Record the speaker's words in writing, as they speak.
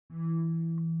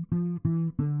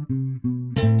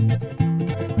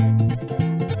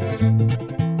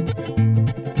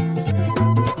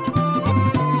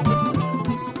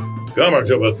I'm Mark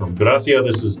Jobot from Gracia.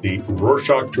 This is the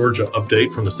Rorschach, Georgia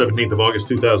update from the 17th of August,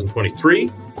 2023.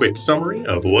 Quick summary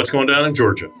of what's going down in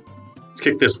Georgia. Let's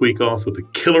kick this week off with the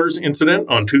Killers incident.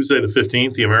 On Tuesday the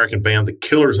 15th, the American band The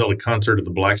Killers held a concert at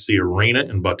the Black Sea Arena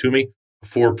in Batumi.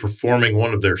 Before performing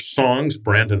one of their songs,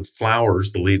 Brandon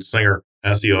Flowers, the lead singer,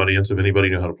 asked the audience if anybody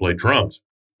knew how to play drums.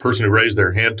 The person who raised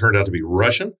their hand turned out to be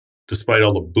Russian. Despite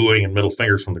all the booing and middle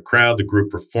fingers from the crowd, the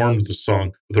group performed the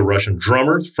song with a Russian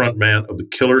drummer. The frontman of the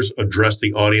Killers addressed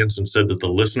the audience and said that the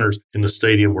listeners in the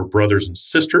stadium were brothers and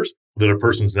sisters, that a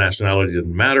person's nationality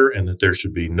didn't matter, and that there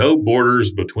should be no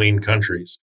borders between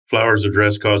countries. Flowers'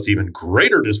 address caused even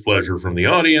greater displeasure from the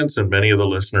audience, and many of the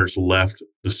listeners left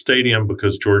the stadium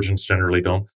because Georgians generally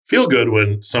don't feel good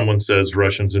when someone says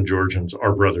Russians and Georgians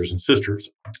are brothers and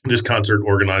sisters. This concert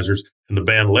organizers and the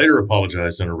band later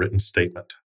apologized in a written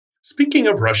statement. Speaking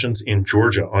of Russians in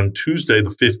Georgia, on Tuesday the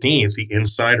 15th, the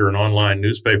Insider, an online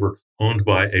newspaper owned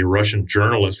by a Russian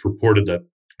journalist, reported that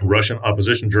Russian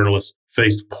opposition journalists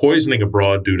faced poisoning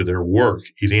abroad due to their work.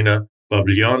 Irina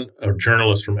Bablyan, a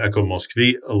journalist from Echo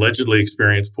Moskvy, allegedly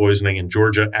experienced poisoning in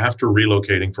Georgia after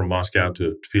relocating from Moscow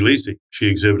to Tbilisi. She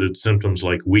exhibited symptoms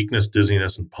like weakness,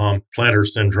 dizziness, and palm plantar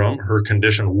syndrome. Her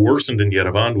condition worsened in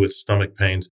Yerevan with stomach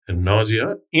pains and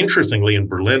nausea. Interestingly, in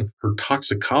Berlin, her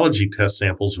toxicology test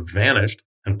samples vanished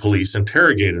and police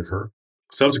interrogated her.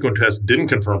 Subsequent tests didn't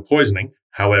confirm poisoning.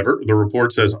 However, the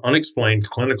report says unexplained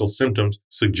clinical symptoms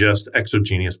suggest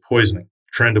exogenous poisoning.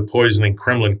 Trend of poisoning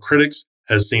Kremlin critics,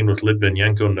 as seen with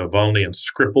Litvinenko, Navalny, and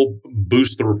Skripal,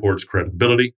 boost the report's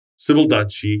credibility.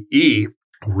 Civil.ge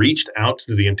reached out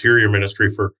to the Interior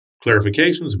Ministry for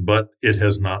clarifications, but it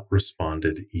has not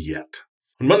responded yet.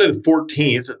 On Monday the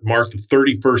 14th, it marked the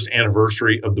 31st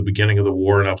anniversary of the beginning of the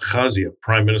war in Abkhazia.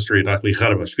 Prime Minister Irakli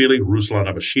Kharibashvili, Ruslan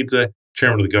Abashidze,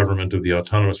 chairman of the government of the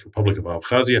Autonomous Republic of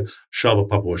Abkhazia, Shalva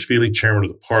Papuashvili, chairman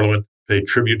of the parliament, paid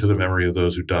tribute to the memory of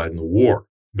those who died in the war.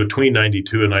 Between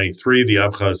 92 and 93, the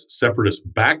Abkhaz separatists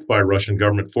backed by Russian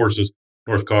government forces,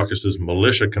 North Caucasus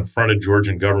militia, confronted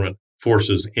Georgian government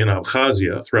forces in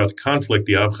Abkhazia. Throughout the conflict,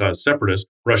 the Abkhaz separatists,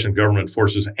 Russian government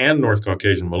forces, and North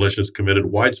Caucasian militias committed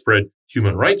widespread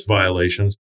human rights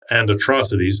violations and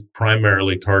atrocities,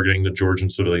 primarily targeting the Georgian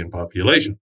civilian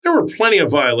population. There were plenty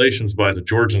of violations by the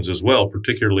Georgians as well,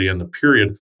 particularly in the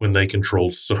period when they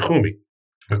controlled Sukhumi.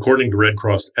 According to Red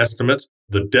Cross estimates,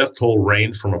 the death toll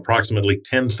ranged from approximately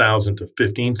 10,000 to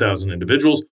 15,000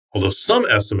 individuals, although some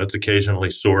estimates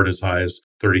occasionally soared as high as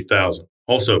 30,000.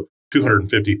 Also,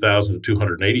 250,000 to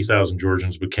 280,000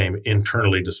 Georgians became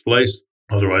internally displaced,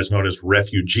 otherwise known as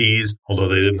refugees, although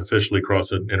they didn't officially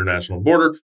cross an international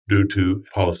border due to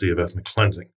policy of ethnic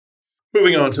cleansing.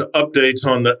 Moving on to updates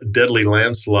on the deadly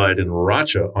landslide in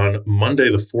Racha. On Monday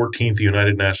the 14th, the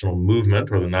United National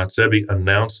Movement, or the Natsebi,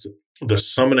 announced the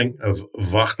summoning of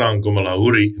Vakhtang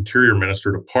Gumalauri, Interior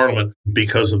Minister, to Parliament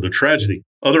because of the tragedy.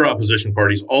 Other opposition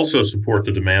parties also support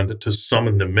the demand to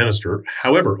summon the minister.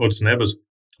 However, Otseneba's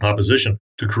opposition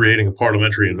to creating a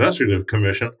parliamentary investigative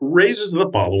commission raises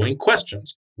the following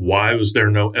questions. Why was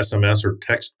there no SMS or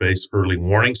text-based early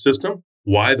warning system?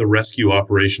 Why the rescue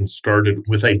operation started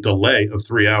with a delay of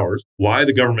 3 hours, why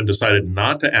the government decided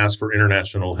not to ask for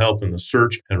international help in the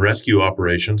search and rescue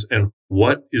operations, and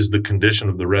what is the condition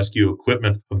of the rescue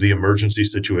equipment of the Emergency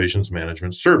Situations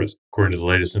Management Service. According to the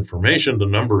latest information, the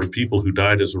number of people who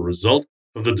died as a result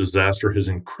of the disaster has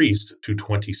increased to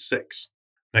 26.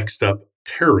 Next up,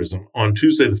 terrorism. On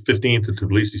Tuesday the 15th, the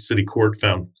Tbilisi City Court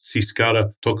found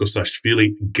Tsiskara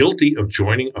Tokosashvili guilty of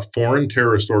joining a foreign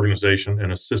terrorist organization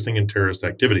and assisting in terrorist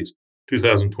activities.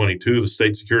 2022, the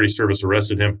State Security Service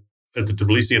arrested him at the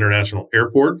Tbilisi International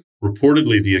Airport.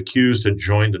 Reportedly, the accused had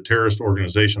joined the terrorist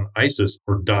organization ISIS,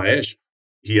 or Daesh.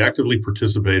 He actively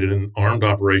participated in armed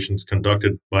operations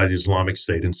conducted by the Islamic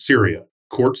State in Syria.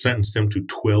 Court sentenced him to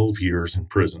 12 years in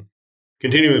prison.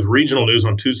 Continuing with regional news,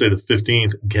 on Tuesday the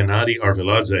 15th, Gennady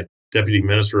Arveladze, Deputy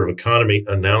Minister of Economy,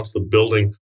 announced the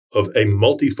building of a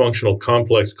multifunctional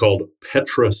complex called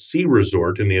Petra Sea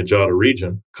Resort in the Adjata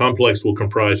region. Complex will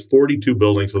comprise 42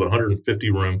 buildings with a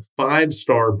 150-room,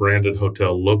 5-star branded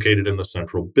hotel located in the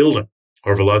central building.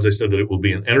 Arveladze said that it will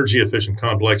be an energy-efficient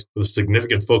complex with a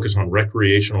significant focus on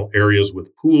recreational areas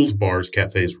with pools, bars,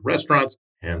 cafes, restaurants,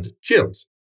 and gyms.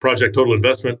 Project total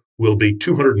investment will be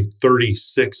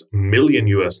 $236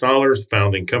 million.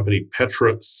 Founding company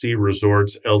Petra Sea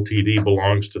Resorts Ltd.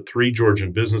 belongs to 3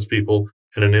 Georgian business people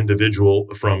and an individual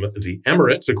from the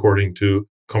Emirates, according to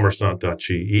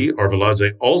Kommersant.ge.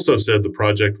 Arveladze also said the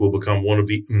project will become one of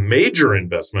the major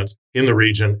investments in the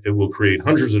region. It will create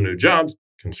hundreds of new jobs.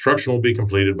 Construction will be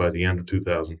completed by the end of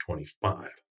 2025.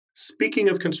 Speaking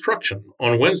of construction,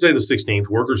 on Wednesday the 16th,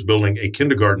 workers building a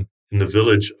kindergarten in the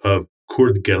village of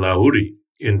Kurdgelauri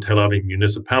in Tel Aviv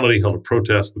municipality held a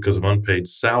protest because of unpaid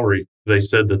salary. They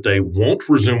said that they won't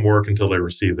resume work until they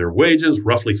receive their wages.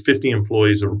 Roughly 50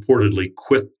 employees have reportedly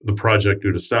quit the project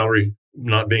due to salary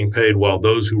not being paid, while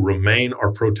those who remain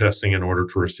are protesting in order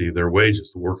to receive their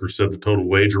wages. The workers said the total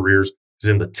wage arrears is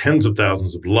in the tens of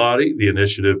thousands of lari. The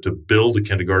initiative to build a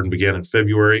kindergarten began in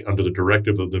February under the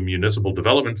directive of the Municipal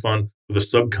Development Fund with a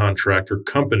subcontractor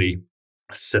company,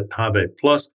 Setabe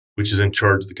Plus, which is in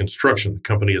charge of the construction. The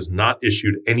company has not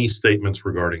issued any statements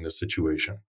regarding the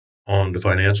situation. On to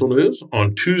financial news.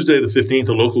 On Tuesday, the 15th,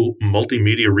 a local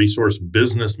multimedia resource,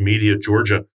 Business Media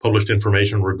Georgia, published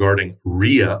information regarding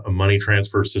RIA, a money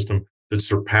transfer system that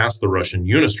surpassed the Russian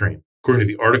Unistream. According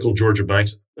to the article, Georgia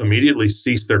banks immediately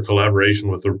ceased their collaboration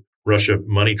with the Russia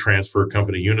money transfer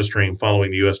company Unistream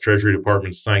following the U.S. Treasury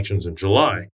Department's sanctions in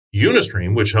July.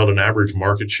 Unistream, which held an average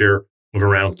market share of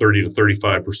around 30 to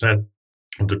 35%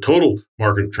 of the total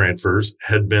market of transfers,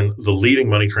 had been the leading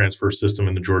money transfer system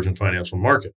in the Georgian financial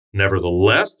market.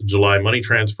 Nevertheless, the July money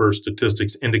transfer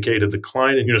statistics indicate a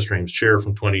decline in Unistream's share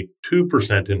from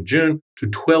 22% in June to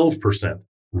 12%.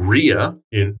 RIA,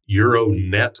 in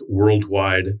Euronet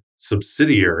Worldwide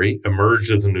subsidiary,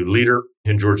 emerged as a new leader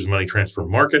in Georgia's money transfer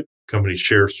market. The company's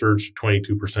share surged to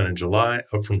 22% in July,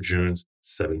 up from June's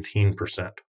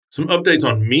 17%. Some updates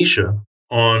on Misha.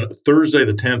 On Thursday,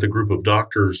 the 10th, a group of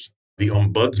doctors the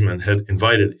ombudsman had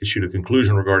issued a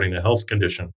conclusion regarding the health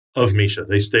condition of Misha.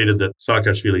 They stated that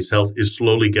Saakashvili's health is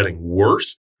slowly getting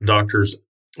worse. Doctors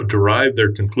derived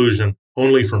their conclusion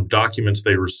only from documents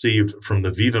they received from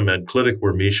the VivaMed clinic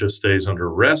where Misha stays under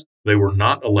arrest. They were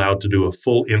not allowed to do a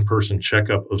full in-person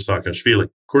checkup of Saakashvili.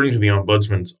 According to the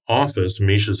ombudsman's office,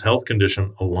 Misha's health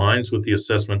condition aligns with the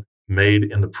assessment made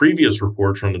in the previous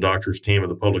report from the doctor's team of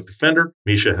the public defender.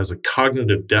 Misha has a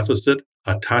cognitive deficit,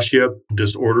 ataxia,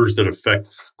 disorders that affect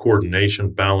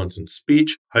coordination, balance, and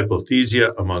speech,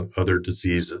 hypothesia, among other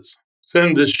diseases. Let's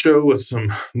end this show with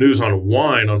some news on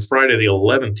wine. On Friday the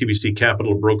 11th, TBC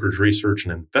Capital Brokerage Research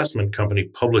and Investment Company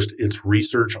published its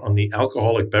research on the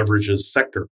alcoholic beverages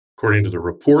sector. According to the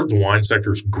report, the wine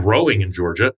sector is growing in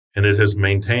Georgia, and it has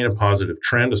maintained a positive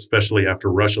trend, especially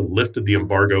after Russia lifted the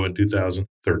embargo in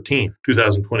 2013.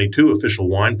 2022 official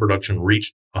wine production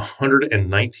reached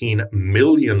 119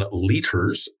 million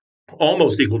liters,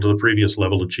 almost equal to the previous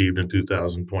level achieved in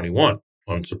 2021.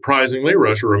 Unsurprisingly,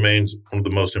 Russia remains one of the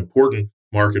most important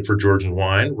market for Georgian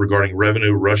wine. Regarding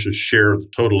revenue, Russia's share of the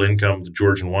total income of the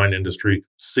Georgian wine industry,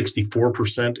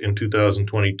 64% in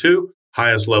 2022,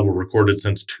 highest level recorded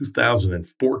since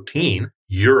 2014.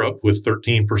 Europe with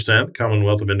 13%,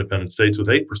 Commonwealth of Independent States with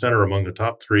 8% are among the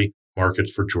top three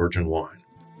markets for Georgian wine.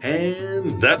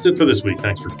 And that's it for this week.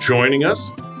 Thanks for joining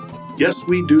us. Yes,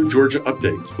 we do Georgia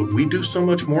updates, but we do so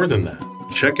much more than that.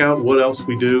 Check out what else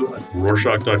we do at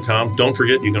Rorschach.com. Don't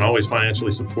forget, you can always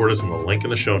financially support us in the link in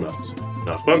the show notes.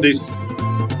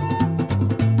 Nachmandis.